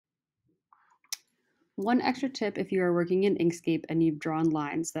One extra tip if you are working in Inkscape and you've drawn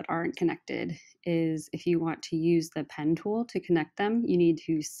lines that aren't connected is if you want to use the pen tool to connect them, you need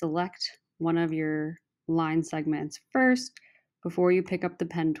to select one of your line segments first before you pick up the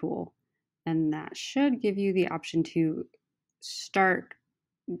pen tool. And that should give you the option to start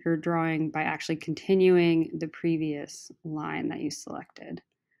your drawing by actually continuing the previous line that you selected.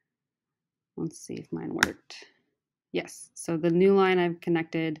 Let's see if mine worked. Yes, so the new line I've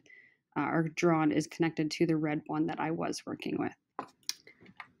connected or drawn is connected to the red one that I was working with.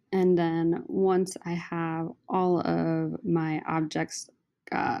 And then once I have all of my objects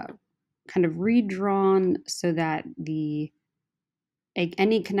kind of redrawn so that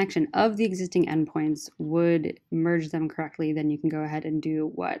any connection of the existing endpoints would merge them correctly, then you can go ahead and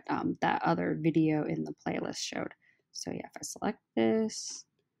do what that other video in the playlist showed. So yeah, if I select this,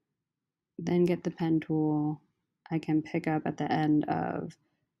 then get the pen tool, I can pick up at the end of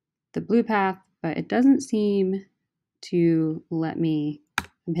the blue path, but it doesn't seem to let me,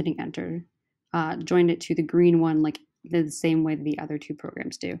 I'm hitting enter, join it to the green one like the same way that the other two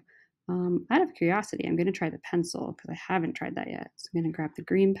programs do. Out of curiosity, I'm going to try the pencil because I haven't tried that yet. So I'm going to grab the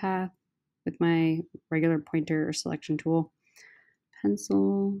green path with my regular pointer or selection tool.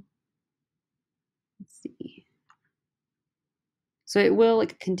 Pencil. Let's see. So it will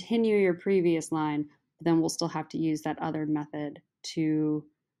like continue your previous line, but then we'll still have to use that other method to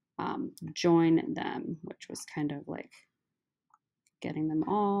join them, which was kind of like getting them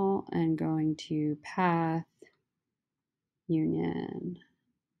all and going to path union.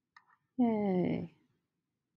 Yay.